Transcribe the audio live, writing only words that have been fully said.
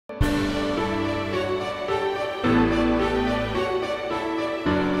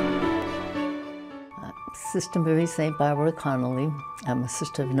Sister Mary St. Barbara Connolly. I'm a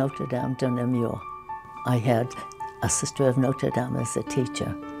Sister of Notre Dame de Namur. I had a Sister of Notre Dame as a teacher.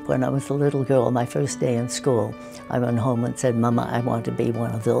 When I was a little girl, my first day in school, I went home and said, "Mama, I want to be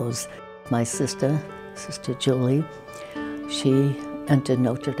one of those." My sister, Sister Julie, she entered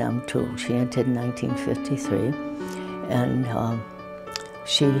Notre Dame too. She entered in 1953, and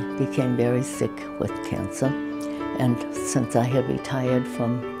she became very sick with cancer. And since I had retired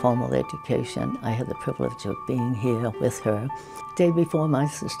from formal education, I had the privilege of being here with her. The day before my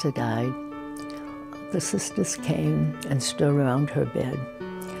sister died, the sisters came and stood around her bed.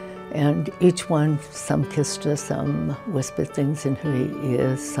 And each one, some kissed her, some whispered things in her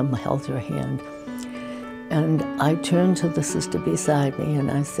ears, some held her hand. And I turned to the sister beside me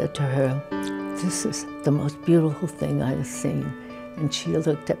and I said to her, "This is the most beautiful thing I have seen." And she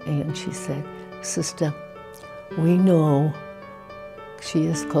looked at me and she said, "Sister, we know she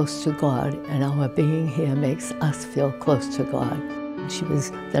is close to God, and our being here makes us feel close to God." She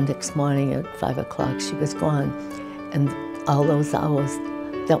was, the next morning at 5 o'clock, she was gone. And all those hours,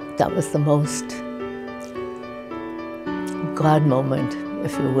 that was the most God moment,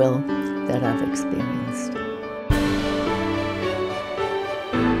 if you will, that I've experienced.